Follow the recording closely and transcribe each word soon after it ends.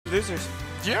losers.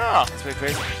 Yeah. That's pretty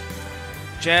crazy.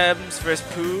 Gems versus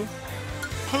Pooh.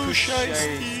 Pooh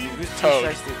Shiesty. Who's Pooh Toad.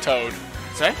 Shiesty? Toad.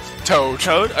 Sorry? Toad.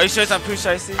 Toad? Are you sure it's not Pooh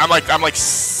Shiesty? I'm like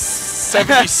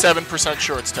 77%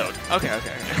 sure it's Toad. Okay.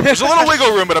 There's a little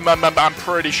wiggle room, but I'm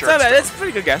pretty sure It's not it's bad. Toad. It's a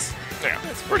pretty good guess. Yeah,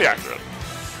 it's pretty accurate.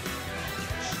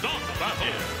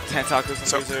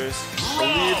 Tentacles and losers. I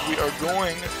believe we are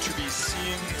going to be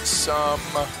seeing some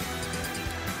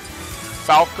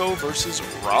Falco versus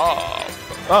Rob.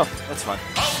 Oh, that's fun.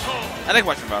 I like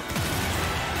watching Rob.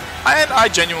 And I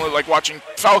genuinely like watching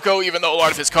Falco, even though a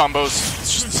lot of his combos,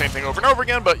 it's just the same thing over and over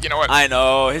again, but you know what? I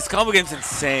know. His combo game's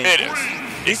insane. It is.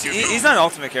 He's not an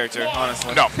ultimate character,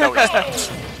 honestly. No, he's not.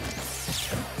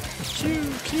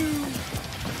 Pew.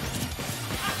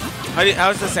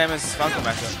 How's the Samus Falco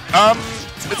matchup?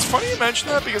 It's funny you mention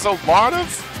that because a lot of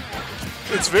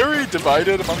it's very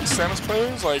divided among Samus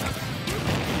players. Like,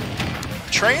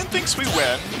 Trayan thinks we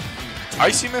win.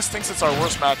 Icy Mist thinks it's our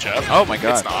worst matchup. Oh my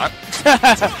god. It's not.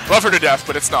 Love her to death,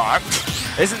 but it's not.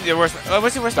 Isn't your worst?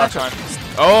 What's your worst Dark matchup?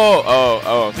 Time.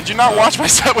 Oh. Did you not watch my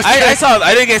set with I saw.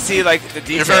 I didn't get to see like the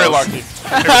details. You're very lucky. It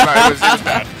was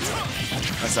bad.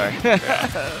 I'm sorry.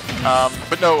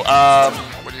 But no.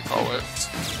 What do you call it?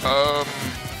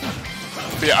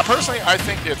 But yeah, personally, I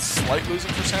think it's slight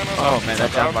losing for Samus. Oh man,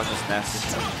 that down block was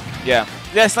nasty. Yeah,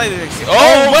 slightly.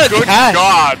 Oh, what a good catch.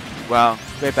 God! Wow,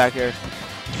 great back air.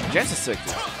 James is sick.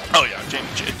 Oh yeah,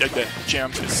 James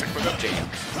is sick with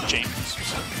it. James.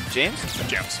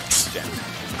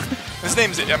 His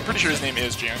name's. I'm pretty sure his name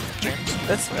is James.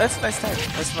 That's a nice type.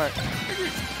 That's smart.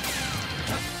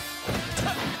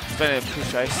 It's better than Pooh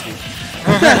Shiesty.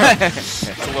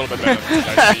 It's a little bit better than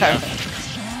Shiesty, yeah.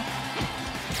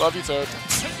 Love you, Toad.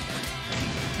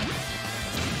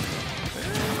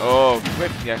 Oh,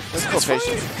 great. Yeah, that's cool It's funny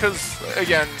patience. because,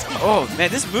 again... Oh, man,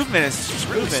 this movement is just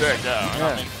really sick, yeah.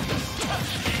 I mean,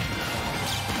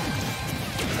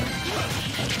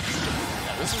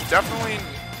 this is definitely...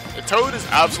 Toad is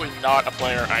absolutely not a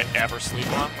player I ever sleep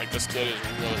on. Like, this kid is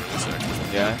really, really sick.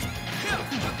 Yeah.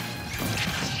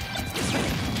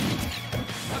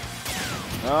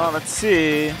 Oh, let's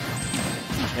see.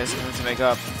 Here's something to make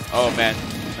up. Oh, man.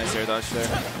 Nice air dodge there.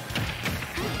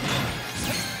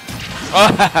 Oh,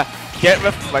 get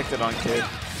reflected on, kid.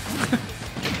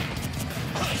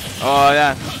 Oh,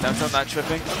 yeah. That's not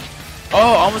tripping.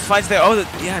 Oh, almost finds there. Oh,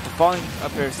 yeah, the falling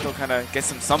up here still kind of gets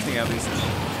him something at least.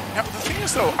 Yeah, but the thing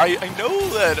is, though, I know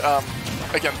that,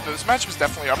 again, this match was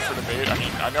definitely up for debate. I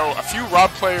mean, I know a few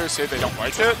Rob players say they don't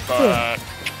like it, but,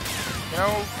 you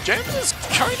know, James is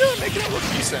kind of making it look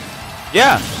decent.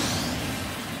 Yeah.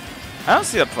 I don't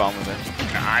see a problem with it.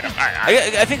 Nah,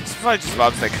 I think it's probably just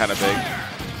Rob's like kind of big.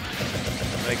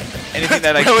 Like anything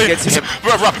that like really? gets him.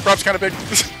 Rob's kind of big.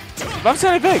 Rob's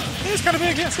kind of big. He's kind of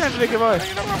big, yeah. He's kind of big boy.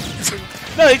 You know,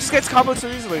 No, he just gets comboed so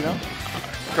easily, no?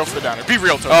 Go for the downer. Be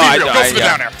real, Toad. Oh, Be real. Go for the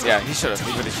downer. Yeah, he should have.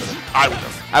 He really should have. I would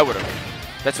have. I would have.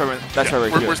 That's why we're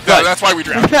here. That's why we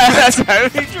drowned. That's why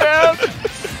we drowned.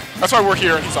 That's why we're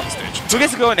here and he's on the stage. Who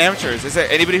gets to go in amateurs? Is there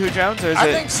anybody who drowns, or is I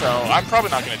it? think so. I'm probably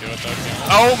not going to do it, though.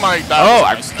 Oh, my God. Oh,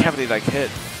 I just can't really like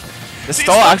hit. The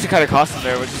stall actually kind of cost him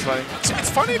there, which is funny. It's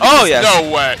funny because... Oh, yeah. No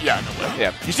way. Yeah, no way.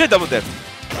 Yeah, he should have double dipped.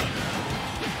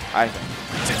 I think.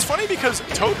 It's funny because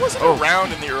Toad wasn't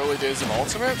around in the early days of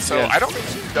Ultimate, so I don't think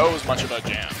he knows much about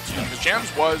Jams. You know, because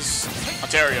Jams was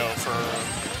Ontario for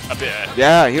a bit.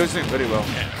 Yeah, he was doing pretty well.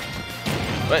 Yeah.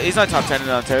 But he's not top 10 in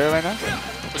Ontario right now?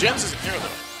 But Jams isn't here,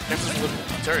 though. Jams doesn't live in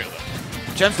Ontario, though.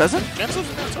 Jams doesn't? Jams lives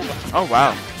in Manitoba. Oh,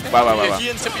 wow. Wow. He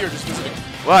and Tippy are just visiting.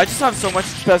 Well, I just saw him so much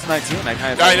in 2019. I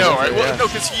kind of. I know, right? Well, no,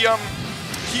 because he okay,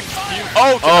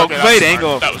 great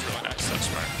angle. That was really nice. That was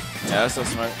smart. Yeah, that's so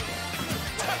smart.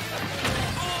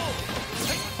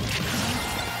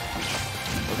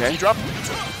 Okay. He dropped.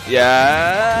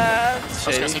 Yeah. I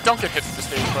was gonna say, don't get hit from the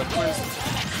stage, but please.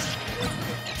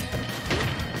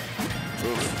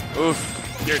 Oof.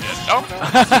 You're dead. Oh no.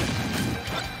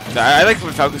 I like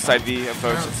when Falco's side B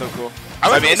approach. It's so cool. I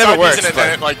like mean, it never works. But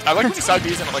I like when he side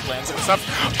B's and it like lands and stuff.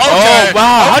 Okay. Oh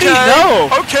wow! How do you know?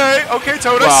 Okay,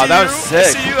 Toad. Wow, I see that you. was sick. I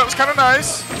see you. That was kind of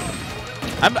nice.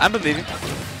 I'm believing.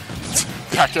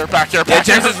 Back here. Yeah,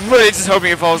 James is really just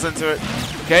hoping it falls into it.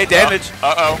 Okay, damage.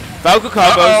 Falco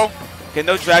combos. Okay,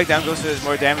 no drag down goes for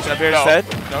more damage up here instead.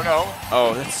 No.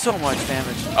 Oh, that's so much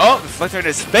damage. Oh, reflector in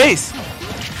his face.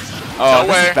 Oh, no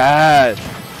this way. is bad.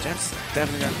 James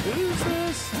definitely gonna lose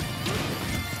this.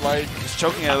 Like, he's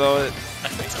choking it a little bit. I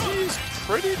think he's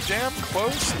pretty damn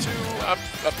close to up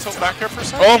tilt back here for a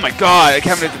second. Oh my god, I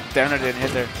can't believe the downer didn't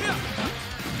hit there.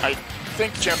 I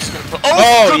think James is gonna put.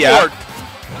 Oh good yeah. Lord.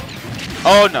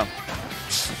 Oh no.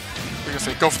 You're gonna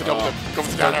say go for the double dip. Go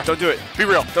for the downer. Don't do it. Be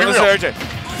real. Don't lose RJ.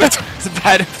 It's a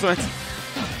bad influence.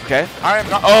 Okay. I am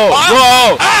not. Oh,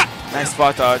 whoa! Nice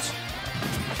spot dodge.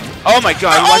 Oh my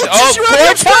god, you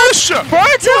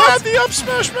had the up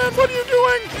smash, man. What are you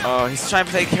doing? Oh, he's trying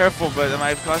to play careful, but it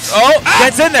might have cost. Oh,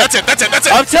 gets in there. That's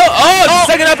it. Up tilt. Oh,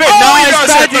 second up here.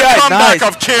 Nice, the comeback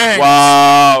of Kings.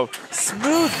 Wow.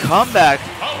 Smooth comeback.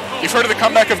 You've heard of the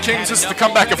comeback of Kings. This is the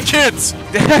comeback of kids.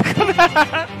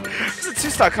 It's a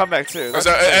two-stock comeback, too.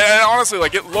 And honestly,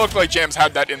 like, it looked like Jams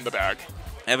had that in the bag.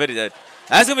 I bet he did.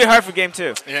 That's going to be hard for game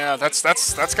 2. Yeah, that's got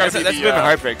to be That's a bit of a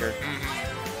heartbreaker.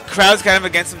 Crowd's kind of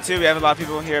against him, too. We have a lot of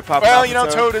people here popping Well, off you know,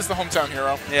 Toad is the hometown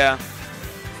hero. Yeah.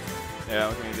 Yeah,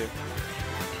 what can you do?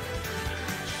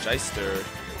 Shyster.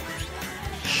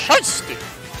 Shiesty.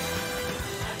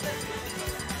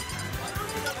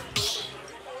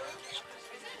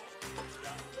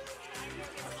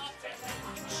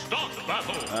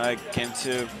 Alright, game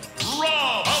 2.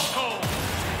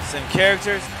 Same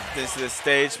characters. This is the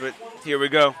stage, but here we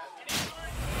go.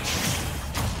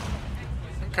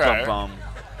 Okay. Bum, bum.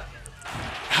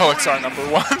 LXR number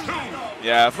 1.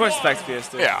 Yeah, of course, Specs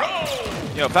PS2. Yeah.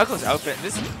 Yo, Falco's outfit.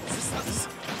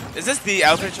 Is this the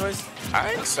outfit choice?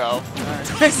 I think so.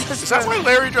 Is that why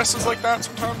Larry dresses like that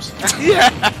sometimes? Yeah,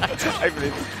 I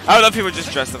believe it. I would love people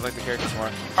just dressed up like the characters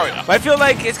more. Oh yeah. But I feel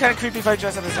like it's kind of creepy if I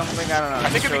dress up as something. I don't know. I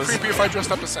think it'd be creepy if I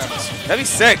dressed up as Samus. That'd be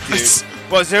sick, dude.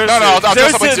 Well, Zero No, I'll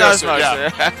dress up like Zero Suit,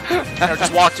 yeah. You know,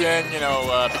 just walk in, you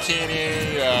know,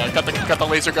 bikini, got the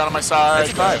laser gun on my side.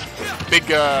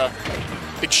 That's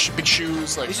Big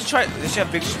shoes. Like. You should try. Does she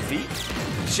have big feet?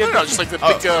 No, just like the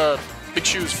big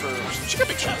shoes for. She got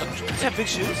big shoes. Doesn't she? Does she have big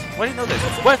shoes? Why do you know this?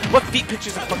 What feet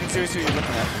pictures of fucking Zero Suit are you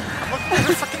looking at? I'm looking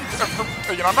at fucking.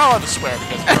 You know, I'm not allowed to swear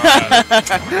because.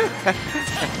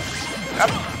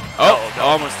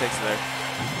 Almost takes it there.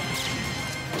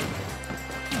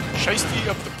 Shiesty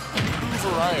of the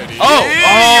variety.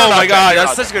 Oh my god,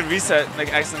 that's such a good reset.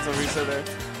 Like accidental reset there.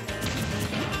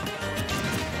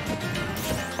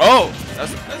 Oh,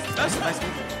 that's a nice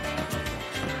move.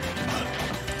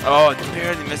 Oh, he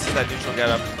barely misses that neutral get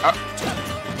up.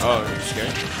 Oh, you're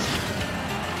scared?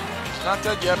 He's not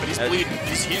dead yet, but he's bleeding.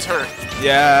 He's hurt.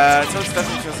 Yeah, Toad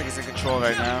definitely feels like he's in control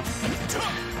right now.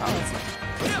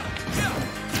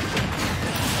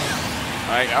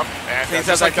 Alright, yep. And things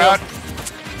just like that.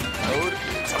 Toad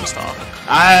is on the star.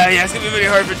 Yeah, it's gonna be really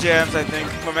hard for Jams, I think.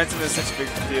 Momentum is such a big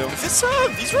deal.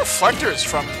 These reflectors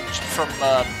from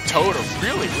Toad are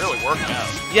really working out.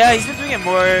 Yeah, he's been doing it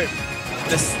more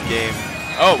this game.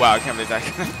 Oh wow, I can't believe that.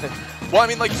 Well, I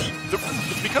mean, like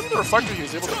because of the reflector, he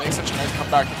was able to make such a nice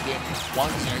comeback in game 1.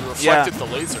 You know, he reflected the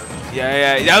laser.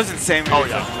 Yeah, that was insane. Oh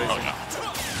yeah.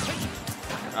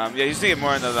 Yeah, you see it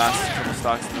more in the last couple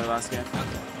stocks in the last game.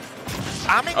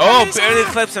 I mean, barely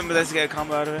flips him, but let's get a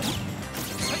combo out of it.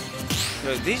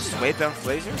 Did he just wait down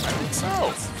Blazer? I think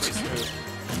so.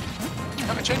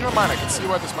 Kind of changed my mind. I can see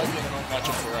why this might be an own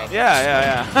matchup for us.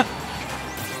 Yeah.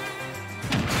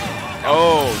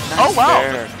 Oh, nice wow.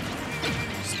 Bear.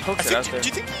 Just pokes it out there. Do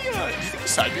you think he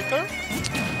side beat there? I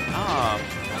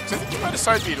think he might have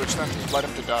side beat, which then led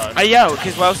him to die. Yeah,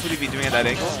 because why else would he be doing at that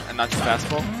angle and not just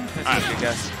fastball? That's a good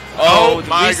guess. Oh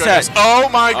my goodness. Oh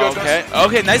my goodness.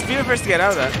 Okay, nice beat reverse to get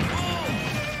out of that.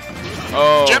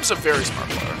 Oh. Jem's a very smart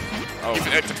player. Oh.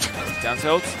 Down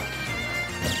tilt.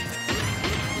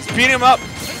 He's beating him up.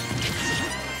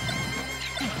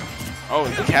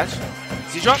 Oh, good catch.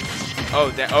 C-drop. Oh,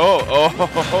 damn.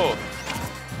 Oh.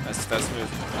 That's smooth.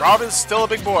 Rob is still a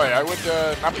big boy. I would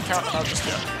not be counting out just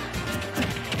yet.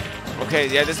 Okay,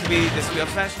 yeah, this could be up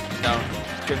smash. No,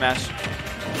 good mash.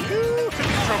 You could be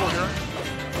in trouble here.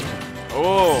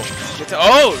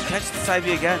 Catch the side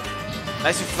B again.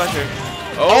 Nice reflector.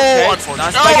 Unfortunately.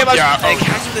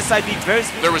 Catch the side B very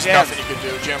smooth. There was nothing he could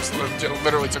do. Jams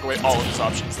literally took away all of his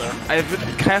options there. I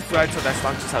kind of thought until that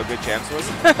stock just how good Jams was.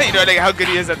 You know, like how good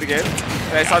he is at the game.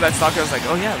 And I saw that stock, I was like,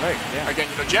 oh yeah, right. Yeah. Again,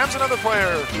 you know, Jam's another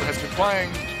player who has been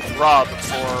playing Rob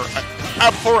for an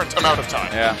abhorrent amount of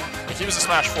time. Yeah. Like he was a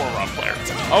Smash 4 Rob player.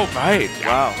 Oh, right. Yeah.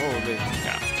 Wow. Holy.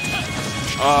 Yeah.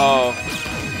 Oh.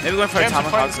 Maybe going for a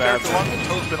tomahawk grab. Jam's been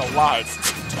Toad's been alive.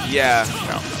 Yeah.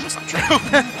 No, that's not true.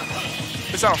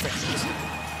 I don't think so.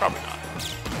 Probably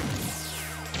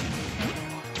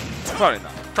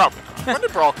not. Probably not. When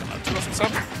did Brawl come out?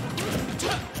 2007?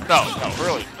 No,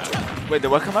 early. Wait, did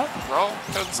what come out? Brawl?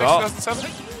 2006,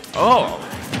 2007? Oh.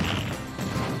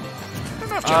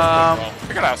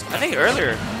 I gotta ask him. I think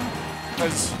earlier.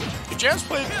 Because if Jams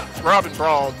played Rob and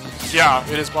Brawl, yeah,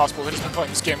 it is possible. He's been playing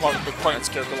this game longer, been playing this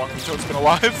character longer than Toad's been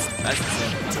alive. That's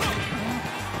insane.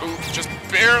 Ooh, just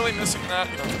barely missing that.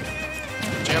 You know,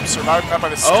 Jams surviving that by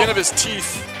the skin of his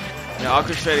teeth. Yeah,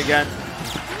 awkward trade again.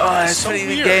 Oh, that's so funny in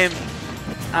weird. the game.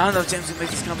 I don't know if James can make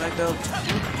this comeback though.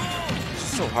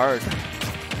 It's so hard.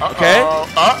 Okay. Uh-oh.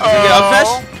 Get up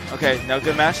smash? Okay, no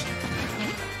good mash.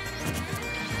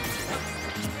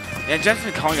 Yeah, James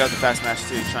been calling out the fast mash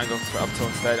too, trying to go for up tilt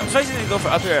instead. I'm surprised he didn't go for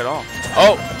up air at all.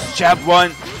 Oh, jab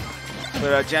one.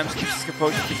 But James keeps his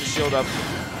composure, keeps his shield up.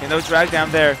 Okay, no drag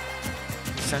down there.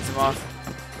 Sends him off.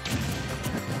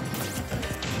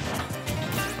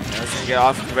 That's gonna get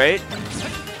off great.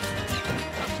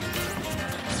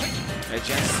 Yeah,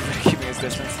 James is keeping his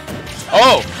distance.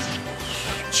 Oh!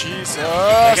 Jesus.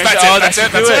 That's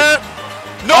it.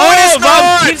 No, it is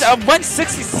not! He's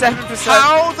 167%.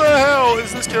 How the hell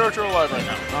is this character alive right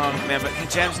now? Oh man, but can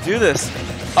James do this?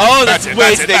 Oh, that's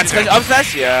way too dangerous. Up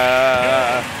smash?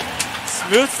 Yeah.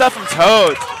 Smooth stuff from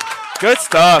Toad. Good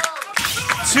stuff.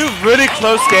 2 really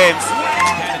close games.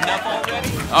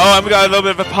 Oh, and we got a little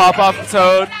bit of a pop off from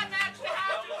Toad.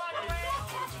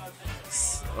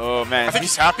 Oh man, I think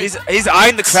he's happy. He's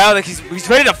eyeing the crowd like he's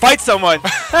ready to fight someone.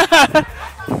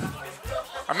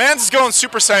 Our man's going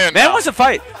Super Saiyan. Man now. wants to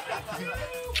fight.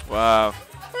 Wow.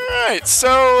 All right,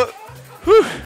 so